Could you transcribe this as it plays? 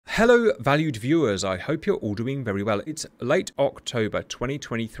Hello valued viewers, I hope you're all doing very well. It's late October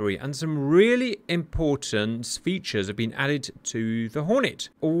 2023 and some really important features have been added to the Hornet,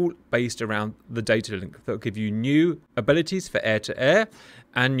 all based around the Datalink that will give you new abilities for air-to-air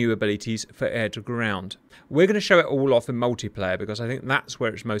and new abilities for air-to-ground. We're going to show it all off in multiplayer because I think that's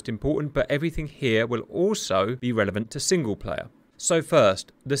where it's most important, but everything here will also be relevant to single player. So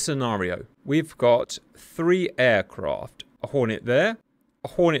first, the scenario. We've got 3 aircraft, a Hornet there, a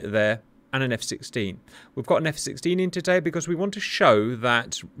Hornet there, and an F-16. We've got an F-16 in today because we want to show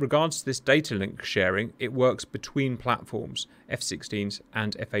that regards to this Datalink sharing, it works between platforms, F-16s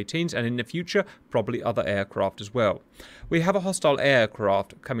and F-18s, and in the future, probably other aircraft as well. We have a hostile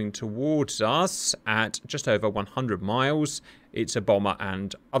aircraft coming towards us at just over 100 miles. It's a bomber,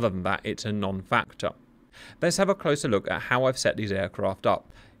 and other than that, it's a non-factor. Let's have a closer look at how I've set these aircraft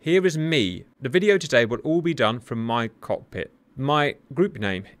up. Here is me. The video today will all be done from my cockpit. My group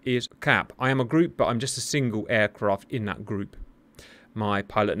name is Cap. I am a group, but I'm just a single aircraft in that group. My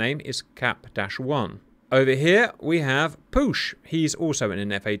pilot name is Cap-1. Over here, we have Poosh. He's also in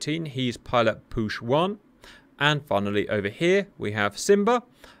an F-18. He's pilot Poosh 1. And finally, over here, we have Simba.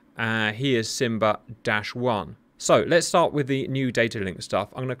 He is Simba-1. So let's start with the new Datalink stuff.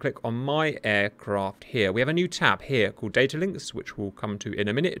 I'm going to click on my aircraft here. We have a new tab here called Datalinks, which we'll come to in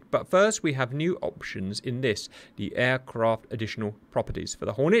a minute. But first, we have new options in this, the aircraft additional properties. For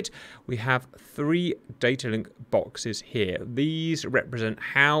the Hornet, we have 3 Datalink boxes here. These represent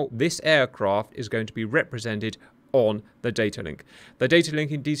how this aircraft is going to be represented on the Datalink. The Datalink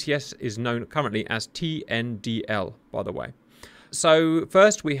in DCS is known currently as TNDL, by the way. So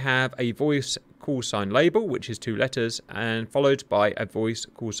first we have a voice call sign label, which is 2 letters, and followed by a voice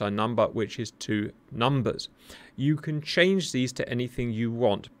call sign number, which is 2 numbers. You can change these to anything you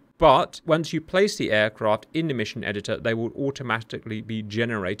want, but once you place the aircraft in the mission editor, they will automatically be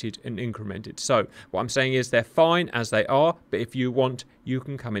generated and incremented. So what I'm saying is they're fine as they are, but if you want, you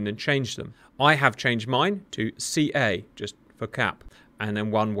can come in and change them. I have changed mine to CA, just for Cap, and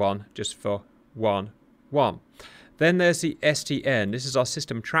then 11 just for 11. Then there's the STN. This is our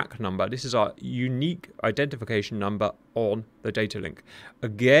system track number. This is our unique identification number on the Datalink.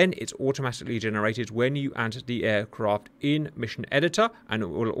 Again, it's automatically generated when you add the aircraft in Mission Editor, and it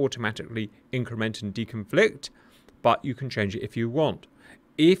will automatically increment and deconflict, but you can change it if you want.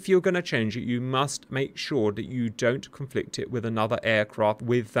 If you're going to change it, you must make sure that you don't conflict it with another aircraft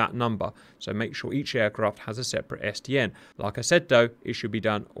with that number. So make sure each aircraft has a separate STN. Like I said though, it should be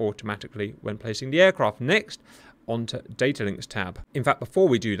done automatically when placing the aircraft. Next, onto Datalinks tab. In fact, before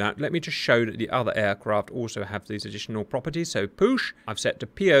we do that, let me just show that the other aircraft also have these additional properties. So Poosh, I've set to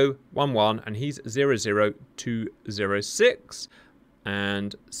PO11 and he's 00206.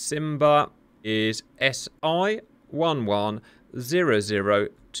 And Simba is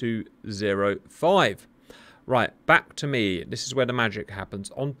SI1100205. Right, back to me. This is where the magic happens.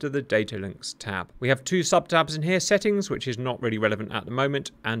 Onto the Datalinks tab. We have 2 sub-tabs in here, settings, which is not really relevant at the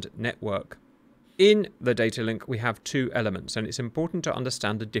moment, and network. In the Datalink, we have 2 elements, and it's important to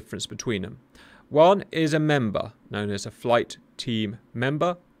understand the difference between them. One is a member, known as a flight team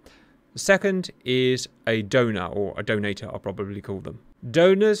member. The second is a donor, or a donator, I'll probably call them.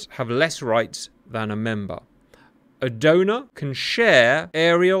 Donors have less rights than a member. A donor can share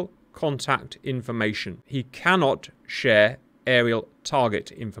aerial contact information. He cannot share aerial target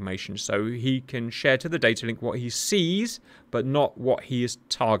information, so he can share to the Datalink what he sees, but not what he is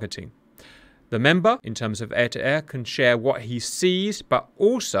targeting. The member, in terms of air-to-air, can share what he sees, but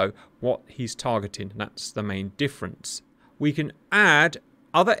also what he's targeting. That's the main difference. We can add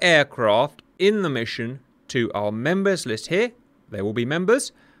other aircraft in the mission to our members list here. There will be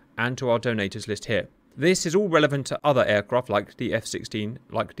members, and to our donators list here. This is all relevant to other aircraft like the F-16,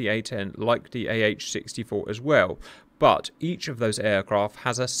 like the A-10, like the AH-64 as well. But each of those aircraft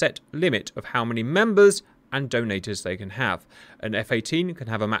has a set limit of how many members and donators they can have. An F-18 can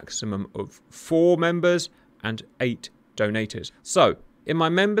have a maximum of 4 members and 8 donators. So, in my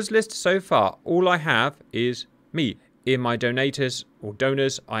members list so far, all I have is me. In my donators or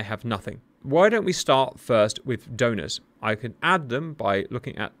donors, I have nothing. Why don't we start first with donors? I can add them by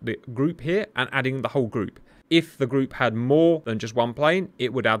looking at the group here and adding the whole group. If the group had more than just 1 plane,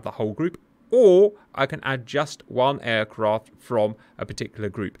 it would add the whole group. Or I can add just 1 aircraft from a particular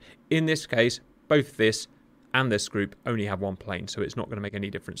group. In this case, both this and this group only have 1 plane, so it's not going to make any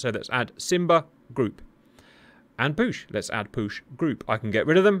difference. So let's add Simba group. And Poosh. Let's add Poosh group. I can get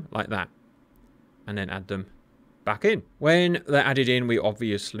rid of them like that. And then add them back in. When they're added in, we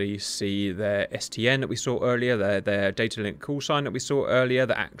obviously see their STN that we saw earlier, their Datalink call sign that we saw earlier,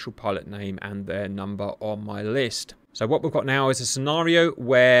 the actual pilot name and their number on my list. So what we've got now is a scenario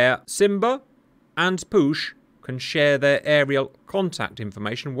where Simba and Poosh can share their aerial contact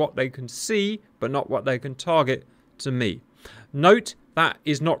information, what they can see, but not what they can target to me. Note that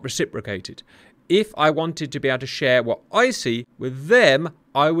is not reciprocated. If I wanted to be able to share what I see with them,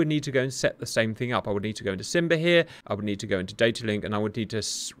 I would need to go and set the same thing up. I would need to go into Simba here, I would need to go into Datalink, and I would need to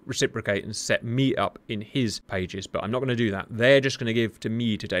reciprocate and set me up in his pages. But I'm not going to do that. They're just going to give to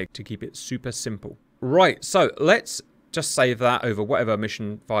me today to keep it super simple. Right, so let's just save that over whatever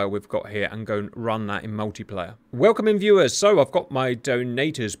mission file we've got here and go and run that in multiplayer. Welcome in, viewers. So I've got my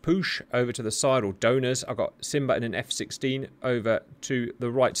donators, Poosh, over to the side, or donors. I've got Simba in an F-16 over to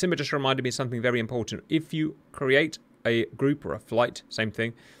the right. Simba just reminded me something very important. If you create a group or a flight, same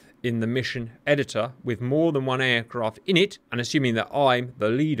thing, in the mission editor with more than one aircraft in it, and assuming that I'm the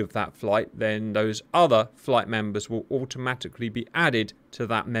lead of that flight, then those other flight members will automatically be added to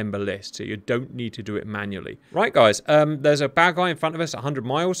that member list, so you don't need to do it manually. Right, guys, there's a bad guy in front of us at 100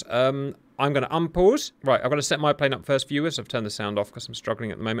 miles. I'm going to unpause. Right, I've got to set my plane up first, viewers. I've turned the sound off because I'm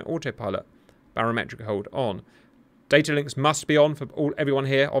struggling at the moment. Autopilot, barometric hold on. Data links must be on for everyone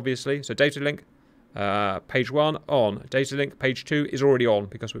here, obviously. So data link. Page 1 on. Data link page 2 is already on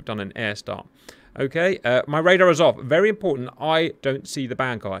because we've done an air start. Okay, my radar is off. Very important. I don't see the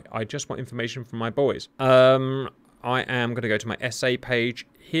bad guy. I just want information from my boys. I am going to go to my SA page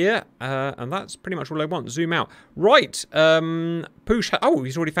here, and that's pretty much all I want. Zoom out. Right, Poosh. Oh,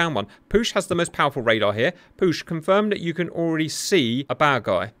 he's already found one. Poosh has the most powerful radar here. Poosh, confirm that you can already see a bad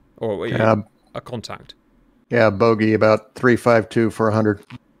guy or a contact. Yeah, bogey about 352 for 100.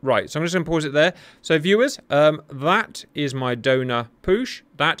 Right, so I'm just going to pause it there. So viewers, that is my donor Poosh.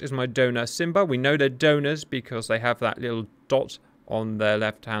 That is my donor Simba. We know they're donors because they have that little dot on their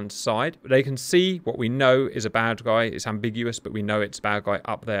left-hand side. They can see what we know is a bad guy. It's ambiguous, but we know it's a bad guy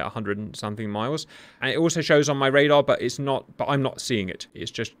up there, 100 and something miles. And it also shows on my radar, but it's not. But I'm not seeing it. It's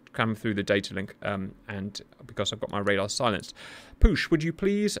just come through the data link, and because I've got my radar silenced. Poosh, would you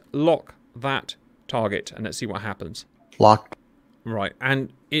please lock that target and let's see what happens. Locked. Right,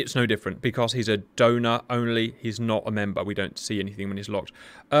 and it's no different because he's a donor only. He's not a member. We don't see anything when he's locked.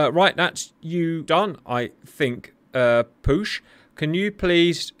 Right, that's you done, I think, Poosh. Can you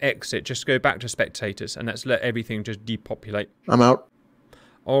please exit? Just go back to spectators and let's let everything just depopulate. I'm out.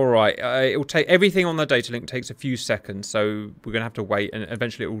 All right, it will take everything on the data link takes a few seconds, so we're going to have to wait and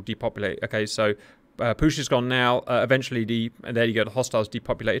eventually it will depopulate. Okay, so Poosh is gone now. Eventually, there you go, the hostiles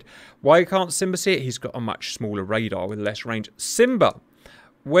depopulated. Why can't Simba see it? He's got a much smaller radar with less range. Simba,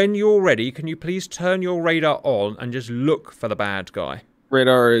 when you're ready, can you please turn your radar on and just look for the bad guy?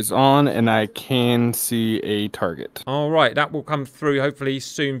 Radar is on, and I can see a target. All right, that will come through hopefully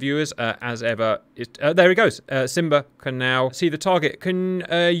soon, viewers. As ever, there he goes. Simba can now see the target. Can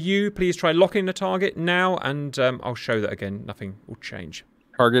you please try locking the target now? And I'll show that again. Nothing will change.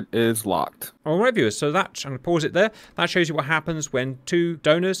 Target is locked. All right, viewers, so that, I'm going to pause it there. That shows you what happens when two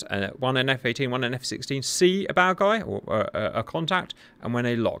donors, one an F-18, one an F-16, see a bad guy or a contact, and when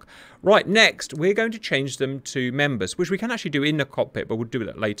they lock. Right, next, we're going to change them to members, which we can actually do in the cockpit, but we'll do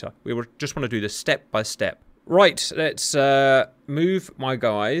that later. We will just want to do this step by step. Right, let's move my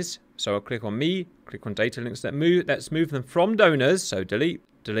guys. So I'll click on me, click on data links. Let's move them from donors, so delete,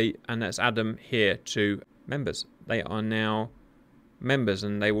 and let's add them here to members. They are now members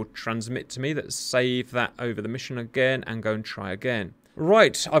and they will transmit to me. Let's save that over the mission again and go and try again.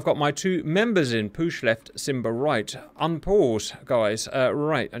 Right, I've got my two members in. Poosh left, Simba right. Unpause, guys.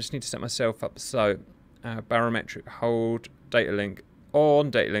 Right, I just need to set myself up. So, barometric hold, data link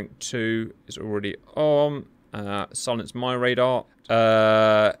on, data link 2 is already on. Silence my radar.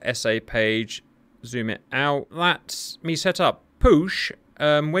 SA page, zoom it out. That's me set up. Poosh,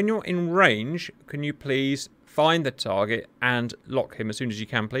 when you're in range, can you please find the target and lock him as soon as you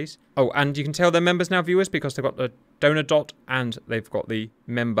can, please? Oh, and you can tell they're members now, viewers, because they've got the donor dot and they've got the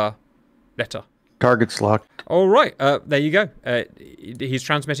member letter. Target's locked. All right, there you go. He's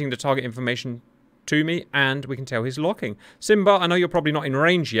transmitting the target information to me, and we can tell he's locking. Simba, I know you're probably not in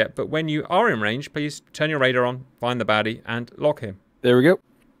range yet, but when you are in range, please turn your radar on, find the baddie, and lock him. There we go.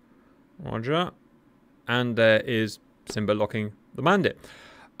 Roger. And there is Simba locking the bandit.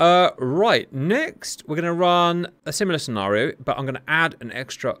 Right, next we're going to run a similar scenario, but I'm going to add an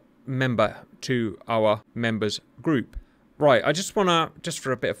extra member to our members group. Right, I just want to, just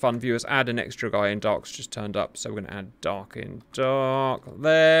for a bit of fun, viewers, add an extra guy in Dark's just turned up. So we're going to add Dark in Dark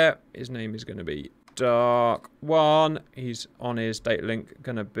there. His name is going to be Dark1. He's on his data link,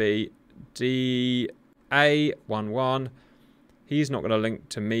 going to be DA11. He's not going to link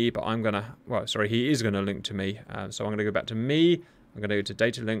to me, but I'm going to, well, sorry, he is going to link to me. So I'm going to go back to me. I'm going to go to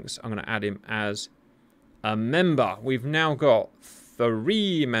data links. I'm going to add him as a member. We've now got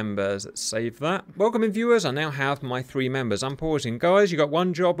 3 members. Let's save that. Welcome in, viewers. I now have my 3 members. I'm pausing. Guys, you got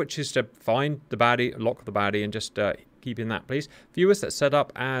one job, which is to find the baddie, lock the baddie, and just keep in that, please. Viewers, let's set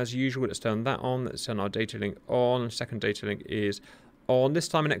up as usual. Let's turn that on. Let's turn our data link on. Second data link is on. This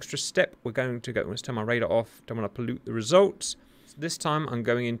time, an extra step. We're going to go. Let's turn my radar off. Don't want to pollute the results. So this time, I'm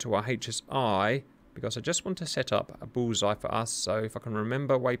going into our HSI because I just want to set up a bullseye for us. So if I can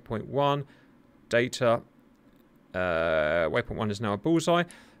remember, waypoint 1, data. Waypoint 1 is now a bullseye.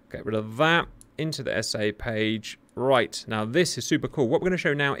 Get rid of that. Into the SA page. Right, now this is super cool. What we're going to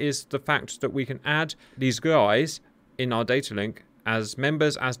show now is the fact that we can add these guys in our data link as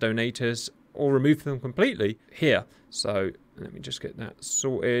members, as donators, or remove them completely here. So let me just get that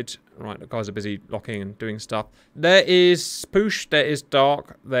sorted. Right, the guys are busy locking and doing stuff. There is Push, there is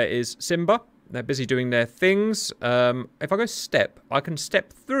Dark, there is Simba. They're busy doing their things. If I go step, I can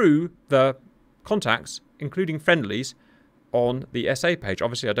step through the contacts, including friendlies, on the SA page.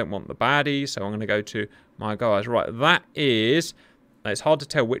 Obviously, I don't want the baddie, so I'm going to go to my guys. Right, that is... It's hard to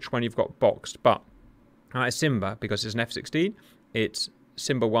tell which one you've got boxed, but it's Simba, because it's an F-16. It's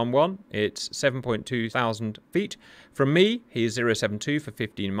Simba 11. It's 7.2 thousand feet. From me, he's 072 for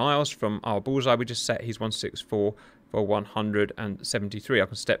 15 miles. From our bullseye we just set, he's 164 for 173. I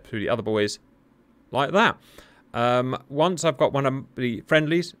can step through the other boys like that. Once I've got one of the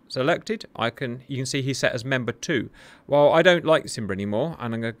friendlies selected, you can see he's set as member 2. Well, I don't like Simba anymore,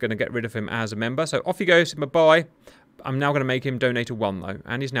 and I'm going to get rid of him as a member. So off you go, Simba, bye. I'm now going to make him donator 1 though,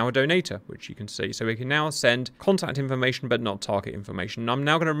 and he's now a donator, which you can see. So we can now send contact information, but not target information. I'm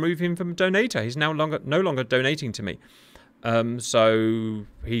now going to remove him from donator. He's now no longer donating to me, so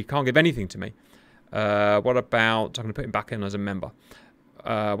he can't give anything to me. What about? I'm going to put him back in as a member.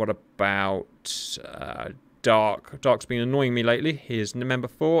 What about? Dark. Dark's been annoying me lately. Here's member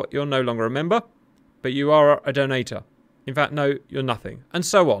 4. You're no longer a member, but you are a donator. In fact, no, you're nothing. And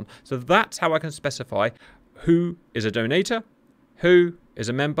so on. So that's how I can specify who is a donator, who is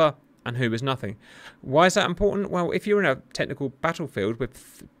a member, and who is nothing. Why is that important? Well, if you're in a technical battlefield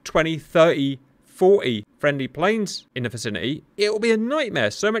with 20, 30, 40 friendly planes in the vicinity, it will be a nightmare.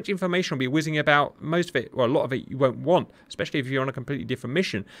 So much information will be whizzing about. Most of it, well, a lot of it you won't want, especially if you're on a completely different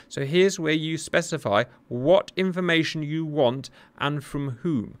mission. So here's where you specify what information you want and from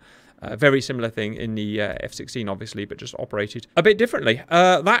whom. Very similar thing in the F-16, obviously, but just operated a bit differently.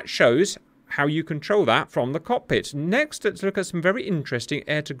 That shows how you control that from the cockpit. Next, let's look at some very interesting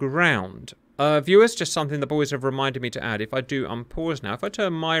air-to-ground. Viewers, just something the boys have reminded me to add. If I do unpause now, if I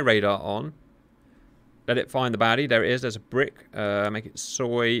turn my radar on, let it find the baddie. There it is. There's a brick. Make it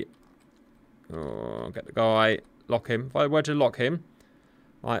soy. Oh, get the guy. Lock him. If I were to lock him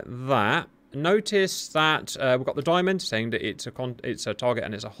like that, notice that we've got the diamond saying that it's a target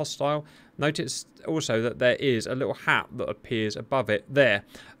and it's a hostile. Notice also that there is a little hat that appears above it there.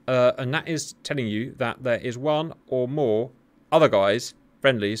 And that is telling you that there is one or more other guys,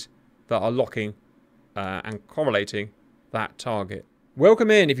 friendlies, that are locking and correlating that target.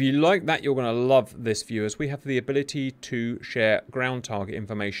 Welcome in. If you like that, you're going to love this, viewers. We have the ability to share ground target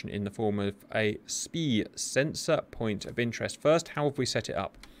information in the form of a SPI, sensor point of interest. First, how have we set it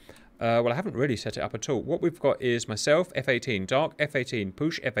up? Well, I haven't really set it up at all. What we've got is myself, F-18, Dark, F-18,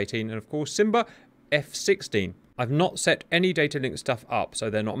 Push, F-18, and of course Simba, F-16. I've not set any data link stuff up, so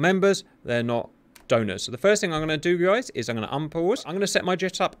they're not members, they're not donors. So the first thing I'm going to do, guys, is I'm going to unpause. I'm going to set my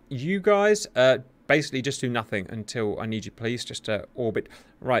jet up. You guys basically just do nothing until I need you, please, just to orbit.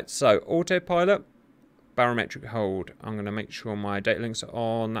 Right, so autopilot, barometric hold. I'm going to make sure my data links are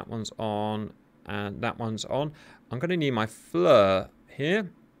on, that one's on, and that one's on. I'm going to need my FLIR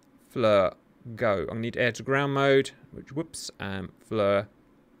here. FLIR, go. I'm going to need air to ground mode, which, whoops, and FLIR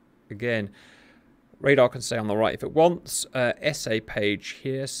again. Radar can stay on the right if it wants. SA page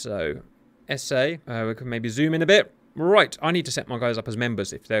here, so SA. We can maybe zoom in a bit. Right, I need to set my guys up as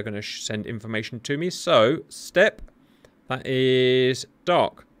members if they're going to send information to me. So, step, that is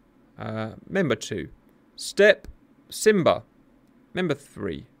Dark, member 2. Step, Simba, member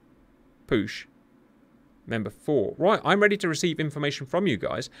 3. Push, member 4. Right, I'm ready to receive information from you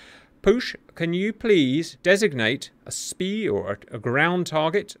guys. Push, can you please designate a SPI or a ground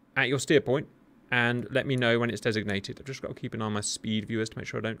target at your steer point and let me know when it's designated. I've just got to keep an eye on my speed, viewers, to make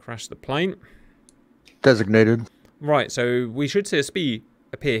sure I don't crash the plane. Designated. Right, so we should see a SPI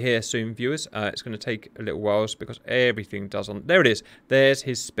appear here soon, viewers. It's going to take a little while because everything does on... There it is. There's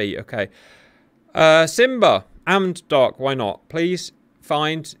his SPI. Okay. Simba and Dark, why not? Please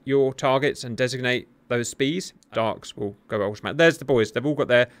find your targets and designate those SPIs. Darks will go automatic. There's the boys. They've all got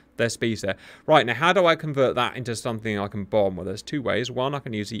their SPIs there. Right, now how do I convert that into something I can bomb? Well, there's two ways. One, I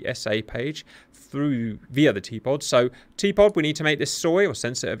can use the SA page via the T-pod. So T-pod, we need to make this SOI, or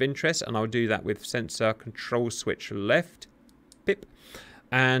sensor of interest, and I'll do that with sensor control switch left. Pip.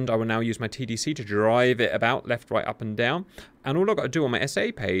 And I will now use my TDC to drive it about left, right, up and down. And all I've got to do on my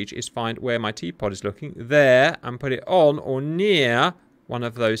SA page is find where my T-pod is looking there and put it on or near one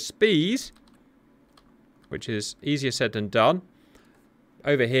of those SPIs, which is easier said than done.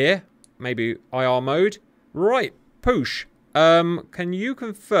 Over here, maybe IR mode. Right, push. Can you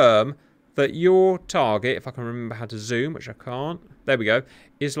confirm that your target, if I can remember how to zoom, which I can't, there we go,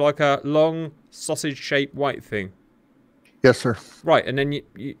 is like a long sausage-shaped white thing? Yes, sir. Right, and then you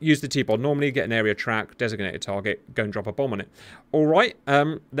use the T-pod. Normally you get an area track, designate a target, go and drop a bomb on it. All right,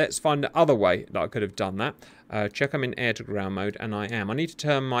 let's find the other way that I could have done that. Check I'm in air to ground mode, and I am. I need to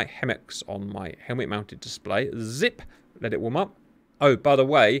turn my HEMX on my helmet mounted display. Zip, let it warm up. Oh, by the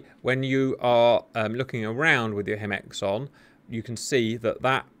way, when you are looking around with your HEMX on, you can see that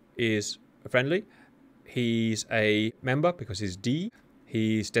that is friendly. He's a member because he's D.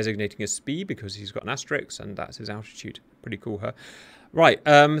 He's designating a SPI because he's got an asterisk, and that's his altitude. Pretty cool, huh? Right,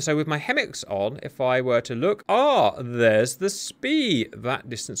 so with my HEMX on, if I were to look, there's the SPI that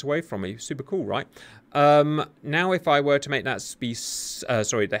distance away from me. Super cool, right? Now if I were to make that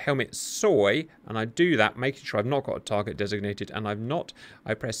the helmet SOI, and I do that, making sure I've not got a target designated, and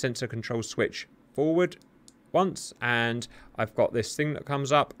I press sensor control switch forward once, and I've got this thing that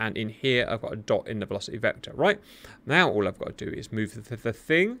comes up, and in here I've got a dot in the velocity vector. Right, now all I've got to do is move the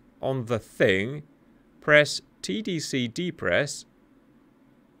thing on the thing, press TDC depress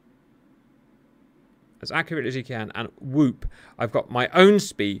as accurate as you can, and whoop, I've got my own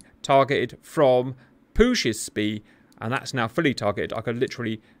SPI targeted from Push's SPI, and that's now fully targeted. I could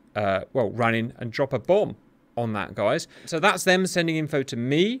literally run in and drop a bomb on that, guys. So that's them sending info to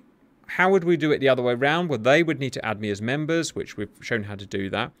me. How would we do it the other way around? Well, they would need to add me as members, which we've shown how to do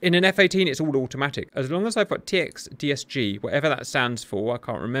that. In an F-18, it's all automatic. As long as I've got TXDSG, whatever that stands for, I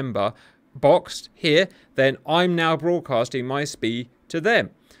can't remember, boxed here, then I'm now broadcasting my SPI to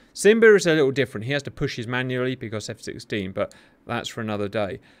them. Simba is a little different. He has to push his manually because F-16, but that's for another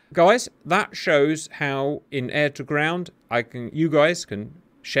day. Guys, that shows how in air to ground, you guys can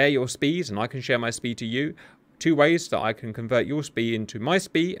share your SPIs and I can share my SPI to you. Two ways that I can convert your SPI into my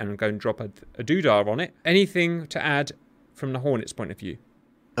SPI and go and drop a doodah on it. Anything to add from the Hornet's point of view?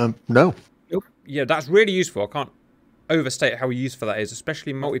 No. Nope. Yeah, that's really useful. I can't overstate how useful that is,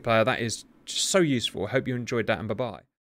 especially multiplayer. That is just so useful. I hope you enjoyed that, and bye-bye.